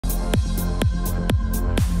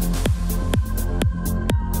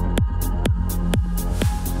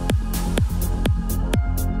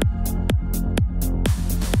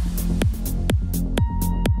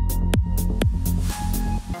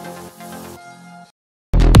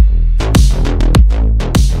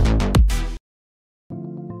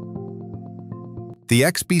The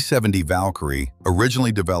XB-70 Valkyrie,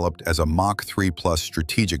 originally developed as a Mach 3 Plus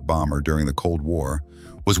strategic bomber during the Cold War,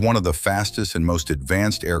 was one of the fastest and most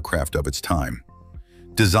advanced aircraft of its time.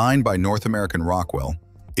 Designed by North American Rockwell,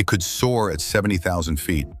 it could soar at 70,000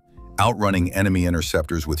 feet, outrunning enemy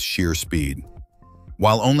interceptors with sheer speed.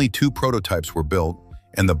 While only 2 prototypes were built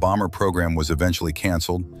and the bomber program was eventually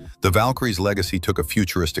canceled, the Valkyrie's legacy took a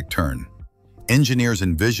futuristic turn. Engineers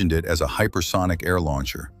envisioned it as a hypersonic air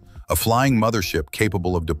launcher, a flying mothership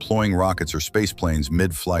capable of deploying rockets or spaceplanes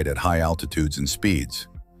mid-flight at high altitudes and speeds.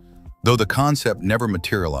 Though the concept never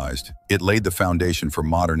materialized, it laid the foundation for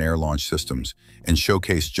modern air launch systems and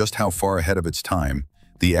showcased just how far ahead of its time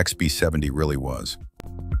the XB-70 really was.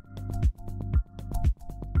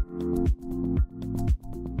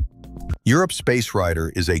 Europe's Space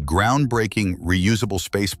Rider is a groundbreaking, reusable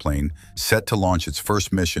spaceplane set to launch its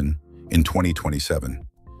first mission in 2027.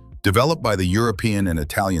 Developed by the European and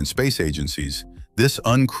Italian space agencies, this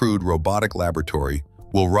uncrewed robotic laboratory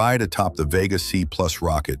will ride atop the Vega C+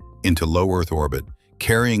 rocket into low Earth orbit,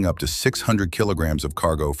 carrying up to 600 kilograms of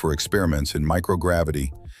cargo for experiments in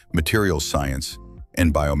microgravity, materials science,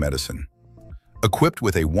 and biomedicine. Equipped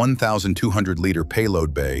with a 1,200-liter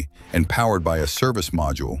payload bay and powered by a service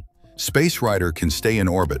module, Space Rider can stay in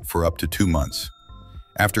orbit for up to 2 months.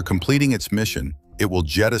 After completing its mission, it will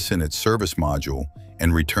jettison its service module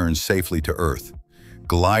and return safely to Earth,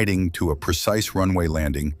 gliding to a precise runway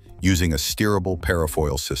landing using a steerable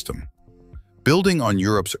parafoil system. Building on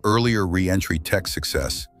Europe's earlier re-entry tech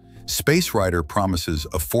success, Space Rider promises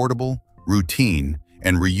affordable, routine,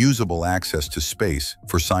 and reusable access to space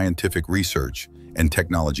for scientific research and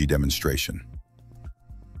technology demonstration.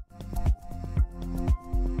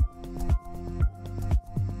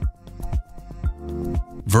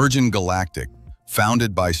 Virgin Galactic,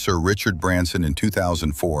 founded by Sir Richard Branson in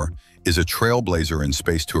 2004, is a trailblazer in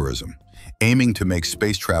space tourism, aiming to make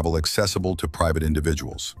space travel accessible to private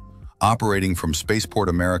individuals. Operating from Spaceport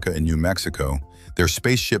America in New Mexico, their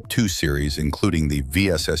Spaceship 2 series, including the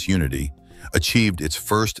VSS Unity, achieved its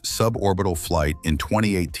first suborbital flight in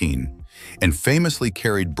 2018 and famously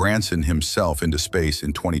carried Branson himself into space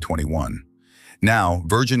in 2021. Now,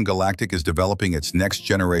 Virgin Galactic is developing its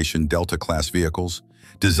next-generation Delta-class vehicles,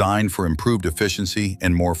 designed for improved efficiency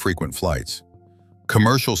and more frequent flights.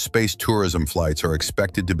 Commercial space tourism flights are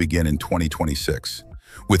expected to begin in 2026,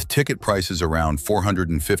 with ticket prices around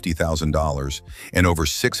 $450,000 and over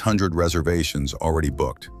 600 reservations already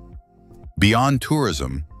booked. Beyond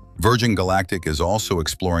tourism, Virgin Galactic is also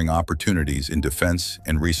exploring opportunities in defense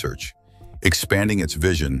and research, expanding its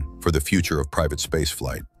vision for the future of private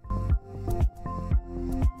spaceflight.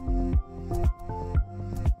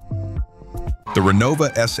 The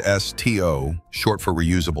ReNova SSTO, short for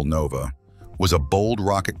Reusable Nova, was a bold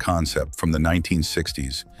rocket concept from the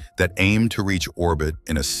 1960s that aimed to reach orbit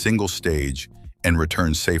in a single stage and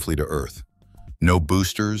return safely to Earth. No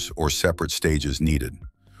boosters or separate stages needed.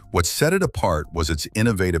 What set it apart was its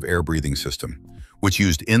innovative air-breathing system, which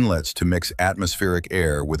used inlets to mix atmospheric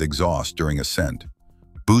air with exhaust during ascent,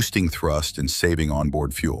 boosting thrust and saving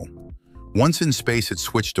onboard fuel. Once in space, it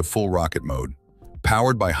switched to full rocket mode.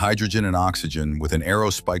 Powered by hydrogen and oxygen with an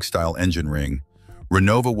aerospike-style engine ring,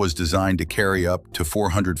 ReNova was designed to carry up to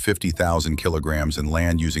 450,000 kilograms and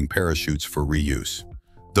land using parachutes for reuse.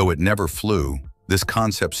 Though it never flew, this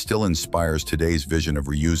concept still inspires today's vision of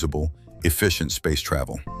reusable, efficient space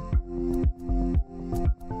travel.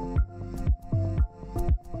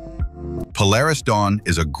 Polaris Dawn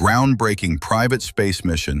is a groundbreaking private space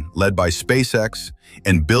mission led by SpaceX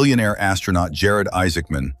and billionaire astronaut Jared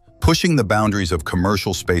Isaacman, pushing the boundaries of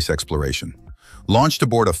commercial space exploration. Launched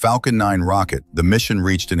aboard a Falcon 9 rocket, the mission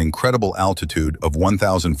reached an incredible altitude of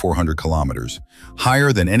 1,400 kilometers,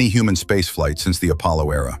 higher than any human spaceflight since the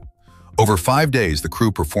Apollo era. Over 5 days, the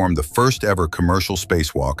crew performed the first-ever commercial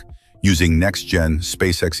spacewalk using next-gen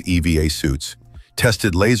SpaceX EVA suits,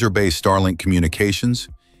 tested laser-based Starlink communications,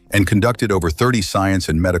 and conducted over 30 science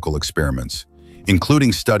and medical experiments,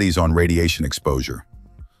 including studies on radiation exposure.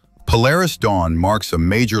 Polaris Dawn marks a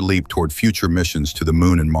major leap toward future missions to the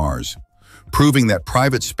Moon and Mars, proving that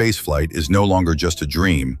private spaceflight is no longer just a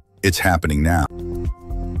dream, it's happening now.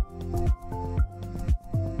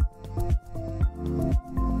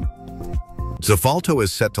 Zephalto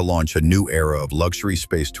is set to launch a new era of luxury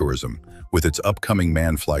space tourism with its upcoming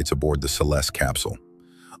manned flights aboard the Celeste capsule.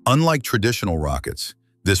 Unlike traditional rockets,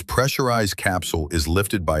 this pressurized capsule is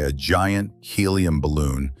lifted by a giant helium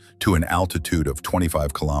balloon to an altitude of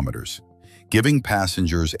 25 kilometers, giving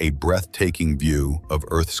passengers a breathtaking view of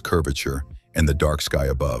Earth's curvature and the dark sky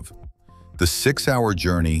above. The 6-hour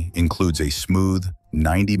journey includes a smooth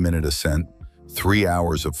 90-minute ascent, 3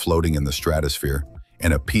 hours of floating in the stratosphere,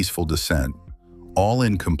 and a peaceful descent, all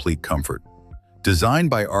in complete comfort. Designed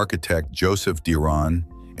by architect Joseph Diron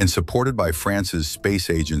and supported by France's space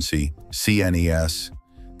agency, CNES,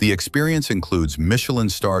 the experience includes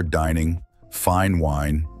Michelin-starred dining, fine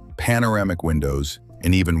wine, panoramic windows,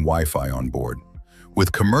 and even Wi-Fi on board.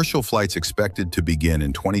 With commercial flights expected to begin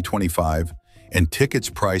in 2025 and tickets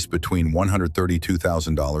priced between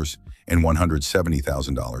 $132,000 and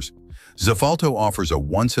 $170,000, Zephalto offers a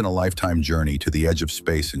once-in-a-lifetime journey to the edge of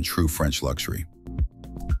space in true French luxury.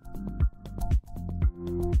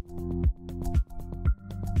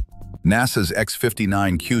 NASA's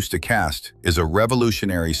X-59 Q-Cast is a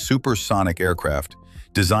revolutionary supersonic aircraft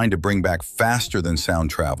designed to bring back faster-than-sound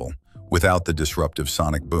travel without the disruptive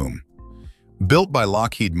sonic boom. Built by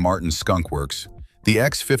Lockheed Martin Skunk Works, the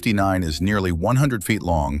X-59 is nearly 100 feet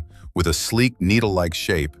long with a sleek needle-like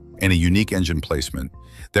shape and a unique engine placement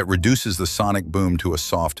that reduces the sonic boom to a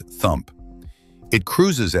soft thump. It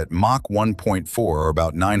cruises at Mach 1.4 or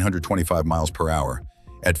about 925 miles per hour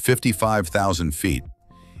at 55,000 feet.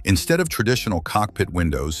 Instead of traditional cockpit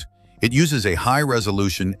windows, it uses a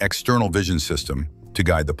high-resolution external vision system to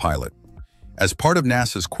guide the pilot. As part of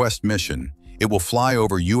NASA's Quest mission, it will fly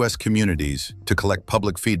over U.S. communities to collect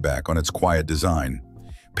public feedback on its quiet design,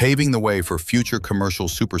 paving the way for future commercial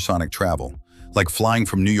supersonic travel, like flying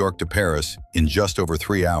from New York to Paris in just over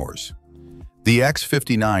 3 hours. The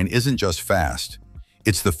X-59 isn't just fast,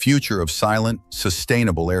 it's the future of silent,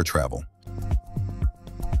 sustainable air travel.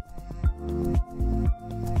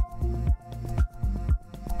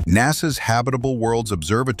 NASA's Habitable Worlds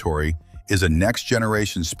Observatory is a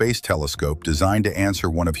next-generation space telescope designed to answer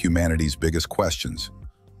one of humanity's biggest questions.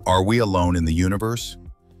 Are we alone in the universe?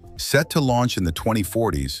 Set to launch in the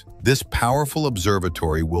 2040s, this powerful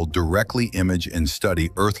observatory will directly image and study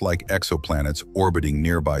Earth-like exoplanets orbiting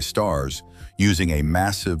nearby stars using a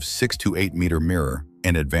massive 6 to 8 meter mirror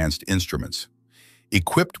and advanced instruments.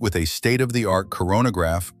 Equipped with a state-of-the-art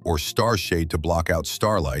coronagraph or star shade to block out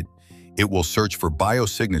starlight, it will search for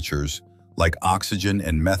biosignatures like oxygen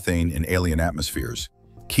and methane in alien atmospheres,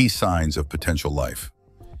 key signs of potential life.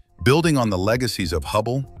 Building on the legacies of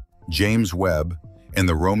Hubble, James Webb, and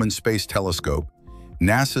the Roman Space Telescope,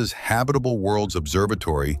 NASA's Habitable Worlds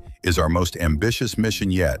Observatory is our most ambitious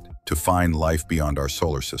mission yet to find life beyond our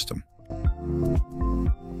solar system.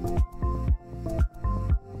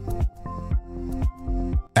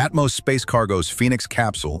 Atmos Space Cargo's Phoenix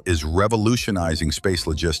capsule is revolutionizing space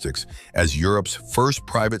logistics as Europe's first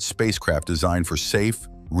private spacecraft designed for safe,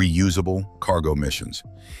 reusable cargo missions.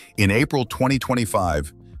 In April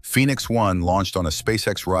 2025, Phoenix 1 launched on a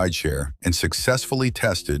SpaceX rideshare and successfully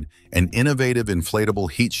tested an innovative inflatable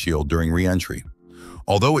heat shield during re-entry.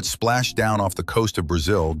 Although it splashed down off the coast of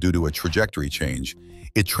Brazil due to a trajectory change,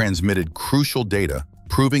 it transmitted crucial data,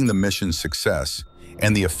 proving the mission's success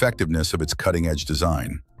and the effectiveness of its cutting-edge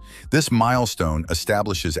design. This milestone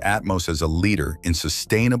establishes Atmos as a leader in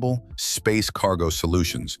sustainable space cargo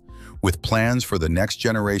solutions, with plans for the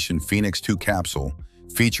next-generation Phoenix 2 capsule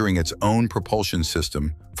featuring its own propulsion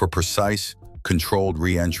system for precise, controlled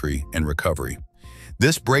re-entry and recovery.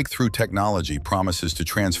 This breakthrough technology promises to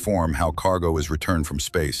transform how cargo is returned from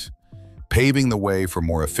space, paving the way for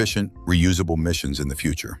more efficient, reusable missions in the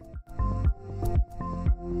future.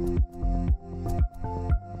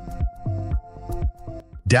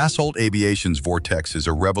 Dassault Aviation's Vortex is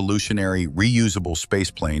a revolutionary, reusable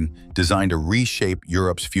spaceplane designed to reshape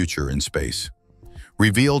Europe's future in space.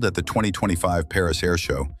 Revealed at the 2025 Paris Air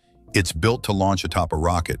Show, it's built to launch atop a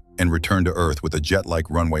rocket and return to Earth with a jet-like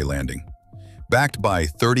runway landing. Backed by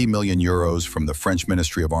 30 million euros from the French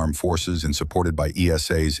Ministry of Armed Forces and supported by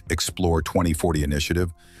ESA's Explore 2040 initiative,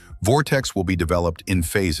 Vortex will be developed in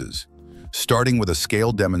phases, starting with a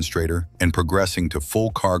scaled demonstrator and progressing to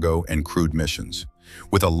full cargo and crewed missions.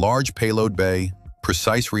 With a large payload bay,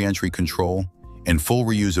 precise re-entry control, and full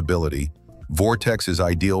reusability, Vortex is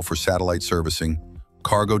ideal for satellite servicing,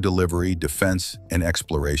 cargo delivery, defense, and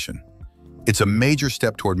exploration. It's a major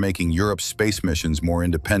step toward making Europe's space missions more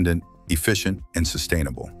independent, efficient, and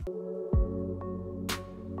sustainable.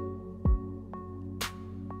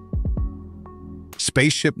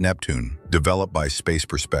 Spaceship Neptune, developed by Space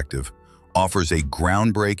Perspective, offers a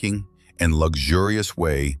groundbreaking and luxurious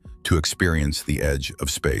way to experience the edge of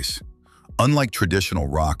space. Unlike traditional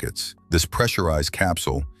rockets, this pressurized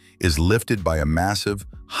capsule is lifted by a massive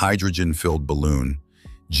hydrogen-filled balloon,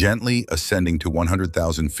 gently ascending to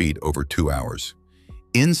 100,000 feet over 2 hours.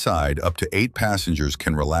 Inside, up to 8 passengers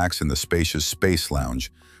can relax in the spacious space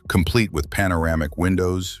lounge, complete with panoramic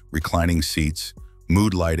windows, reclining seats,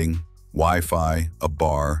 mood lighting, Wi-Fi, a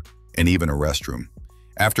bar, and even a restroom.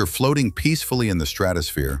 After floating peacefully in the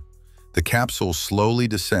stratosphere, The capsule slowly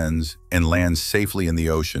descends and lands safely in the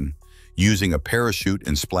ocean using a parachute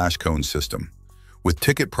and splash cone system. With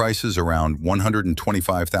ticket prices around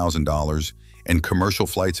 $125,000 and commercial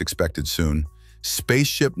flights expected soon,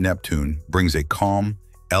 Spaceship Neptune brings a calm,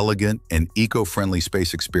 elegant, and eco-friendly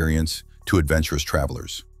space experience to adventurous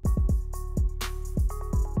travelers.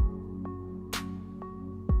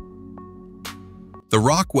 The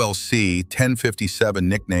Rockwell C-1057,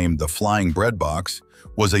 nicknamed the Flying Bread Box,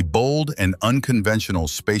 was a bold and unconventional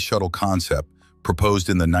space shuttle concept proposed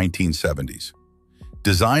in the 1970s.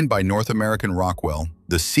 Designed by North American Rockwell,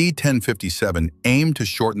 the C-1057 aimed to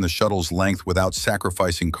shorten the shuttle's length without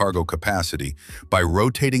sacrificing cargo capacity by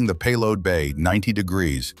rotating the payload bay 90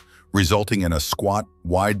 degrees, resulting in a squat,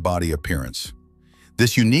 wide-body appearance.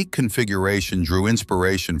 This unique configuration drew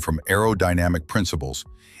inspiration from aerodynamic principles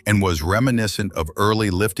and was reminiscent of early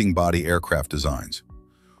lifting body aircraft designs.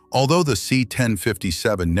 Although the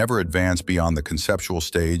C-1057 never advanced beyond the conceptual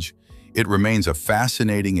stage, it remains a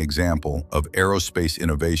fascinating example of aerospace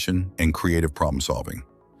innovation and creative problem-solving.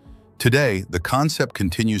 Today, the concept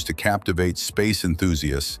continues to captivate space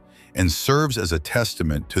enthusiasts and serves as a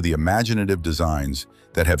testament to the imaginative designs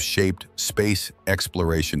that have shaped space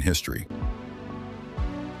exploration history.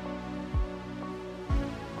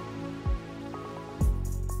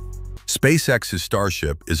 SpaceX's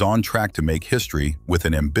Starship is on track to make history with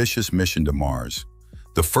an ambitious mission to Mars,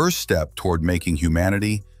 the first step toward making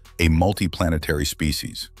humanity a multiplanetary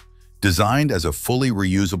species. Designed as a fully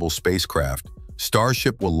reusable spacecraft,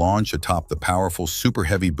 Starship will launch atop the powerful Super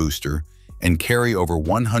Heavy booster and carry over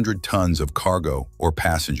 100 tons of cargo or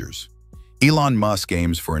passengers. Elon Musk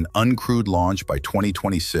aims for an uncrewed launch by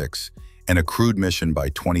 2026 and a crewed mission by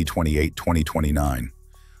 2028-2029.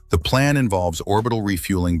 The plan involves orbital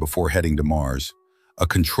refueling before heading to Mars, a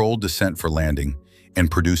controlled descent for landing,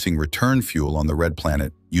 and producing return fuel on the Red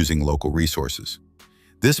Planet using local resources.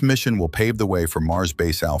 This mission will pave the way for Mars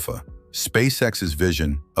Base Alpha, SpaceX's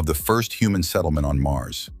vision of the first human settlement on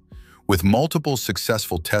Mars. With multiple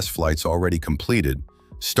successful test flights already completed,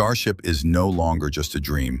 Starship is no longer just a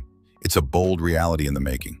dream. It's a bold reality in the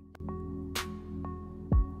making.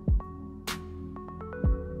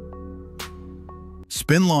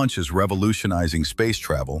 SpinLaunch is revolutionizing space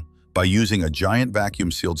travel by using a giant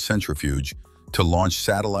vacuum-sealed centrifuge to launch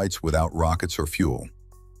satellites without rockets or fuel.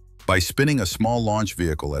 By spinning a small launch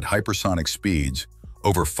vehicle at hypersonic speeds,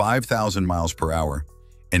 over 5,000 miles per hour,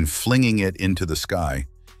 and flinging it into the sky,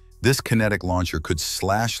 this kinetic launcher could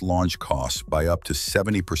slash launch costs by up to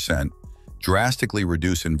 70%, drastically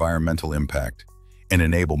reduce environmental impact, and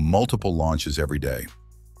enable multiple launches every day.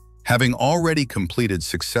 Having already completed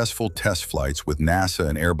successful test flights with NASA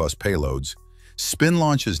and Airbus payloads,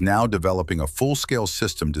 SpinLaunch is now developing a full-scale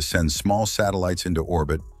system to send small satellites into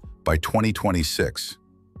orbit by 2026.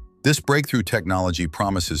 This breakthrough technology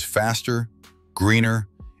promises faster, greener,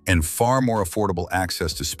 and far more affordable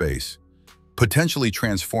access to space, potentially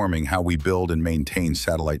transforming how we build and maintain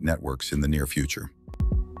satellite networks in the near future.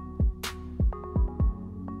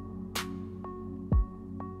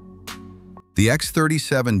 The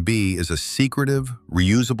X-37B is a secretive,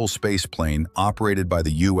 reusable spaceplane operated by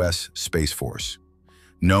the U.S. Space Force,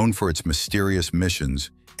 known for its mysterious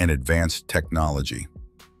missions and advanced technology.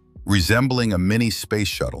 Resembling a mini space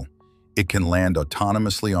shuttle, it can land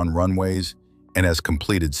autonomously on runways and has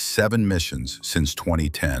completed 7 missions since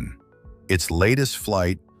 2010. Its latest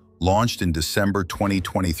flight, launched in December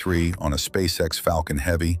 2023 on a SpaceX Falcon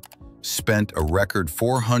Heavy, spent a record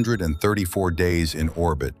 434 days in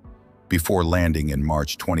orbit before landing in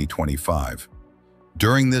March 2025.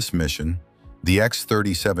 During this mission, the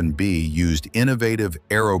X-37B used innovative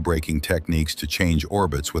aerobraking techniques to change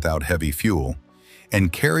orbits without heavy fuel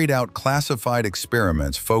and carried out classified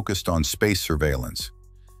experiments focused on space surveillance.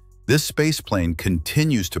 This spaceplane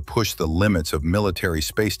continues to push the limits of military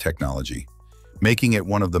space technology, making it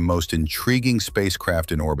one of the most intriguing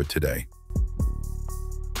spacecraft in orbit today.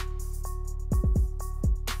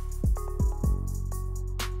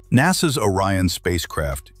 NASA's Orion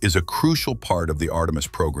spacecraft is a crucial part of the Artemis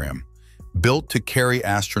program, built to carry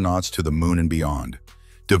astronauts to the moon and beyond.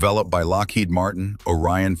 Developed by Lockheed Martin,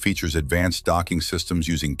 Orion features advanced docking systems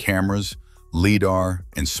using cameras, LIDAR,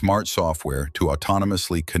 and smart software to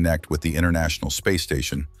autonomously connect with the International Space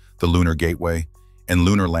Station, the Lunar Gateway, and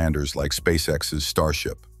lunar landers like SpaceX's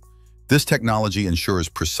Starship. This technology ensures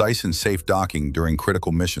precise and safe docking during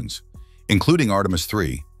critical missions, including Artemis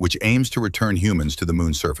 3, which aims to return humans to the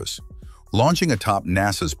moon's surface. Launching atop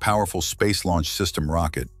NASA's powerful Space Launch System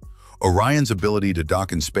rocket, Orion's ability to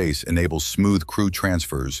dock in space enables smooth crew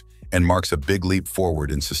transfers and marks a big leap forward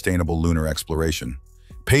in sustainable lunar exploration,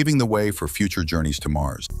 paving the way for future journeys to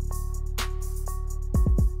Mars.